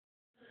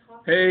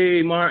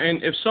Hey, Martin,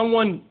 if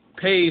someone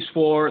pays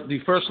for the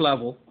first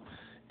level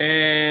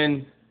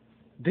and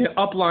their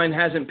upline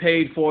hasn't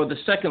paid for the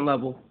second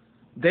level,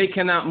 they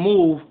cannot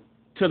move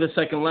to the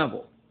second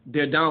level.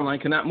 Their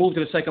downline cannot move to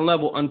the second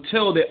level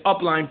until their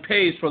upline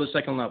pays for the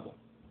second level.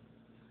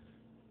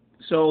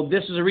 So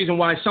this is the reason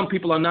why some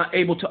people are not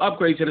able to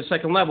upgrade to the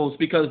second level. It's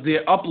because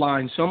their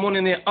upline, someone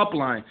in their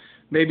upline,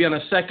 maybe on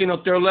a second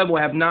or third level,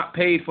 have not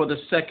paid for the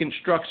second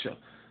structure.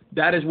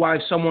 That is why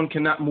someone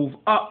cannot move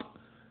up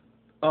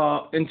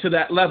into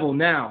that level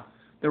now.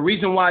 The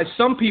reason why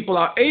some people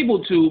are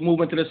able to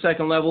move into the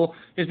second level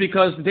is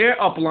because their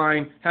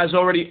upline has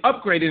already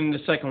upgraded in the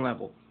second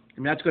level,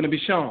 and that's going to be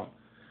shown.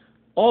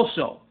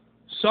 Also,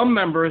 some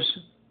members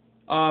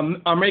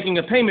are making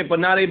a payment but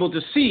not able to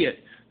see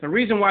it. The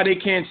reason why they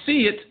can't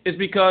see it is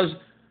because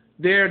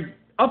their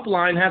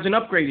upline hasn't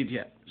upgraded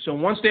yet. So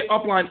once their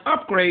upline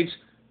upgrades,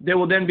 they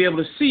will then be able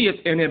to see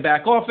it in their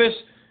back office,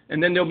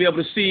 and then they'll be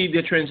able to see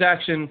their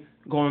transaction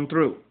going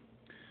through.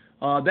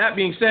 That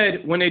being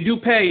said, when they do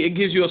pay, it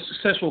gives you a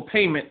successful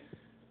payment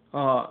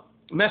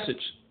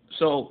message.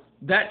 So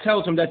that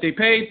tells them that they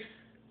paid.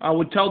 I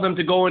would tell them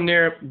to go in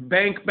their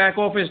bank back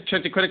office,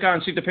 check the credit card,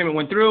 and see if the payment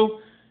went through,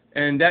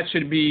 and that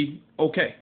should be okay.